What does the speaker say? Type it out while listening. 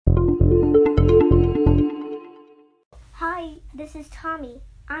this is Tommy.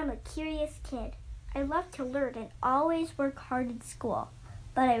 I'm a curious kid. I love to learn and always work hard in school,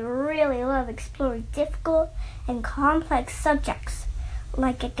 but I really love exploring difficult and complex subjects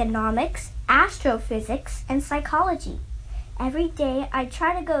like economics, astrophysics, and psychology. Every day I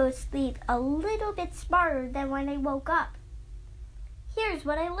try to go to sleep a little bit smarter than when I woke up. Here's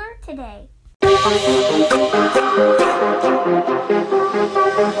what I learned today.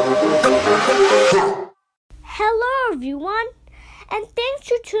 Hello everyone, and thanks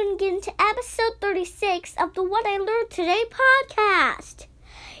for tuning in to episode 36 of the What I Learned Today podcast.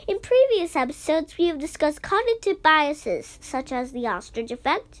 In previous episodes, we have discussed cognitive biases such as the ostrich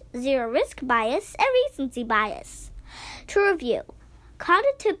effect, zero-risk bias, and recency bias. To review,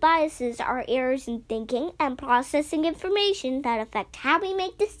 cognitive biases are errors in thinking and processing information that affect how we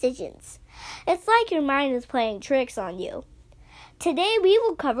make decisions. It's like your mind is playing tricks on you. Today we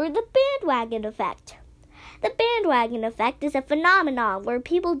will cover the bandwagon effect. The bandwagon effect is a phenomenon where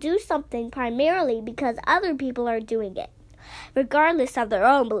people do something primarily because other people are doing it, regardless of their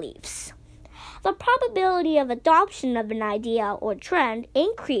own beliefs. The probability of adoption of an idea or trend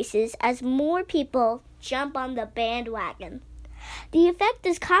increases as more people jump on the bandwagon. The effect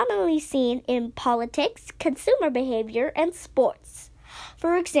is commonly seen in politics, consumer behavior, and sports.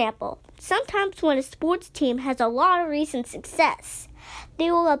 For example, sometimes when a sports team has a lot of recent success, they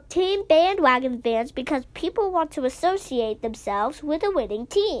will obtain bandwagon fans because people want to associate themselves with a winning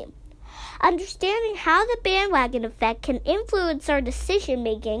team. Understanding how the bandwagon effect can influence our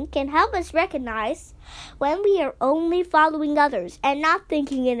decision-making can help us recognize when we are only following others and not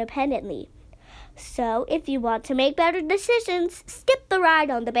thinking independently. So, if you want to make better decisions, skip the ride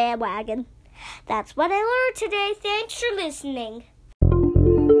on the bandwagon. That's what I learned today. Thanks for listening.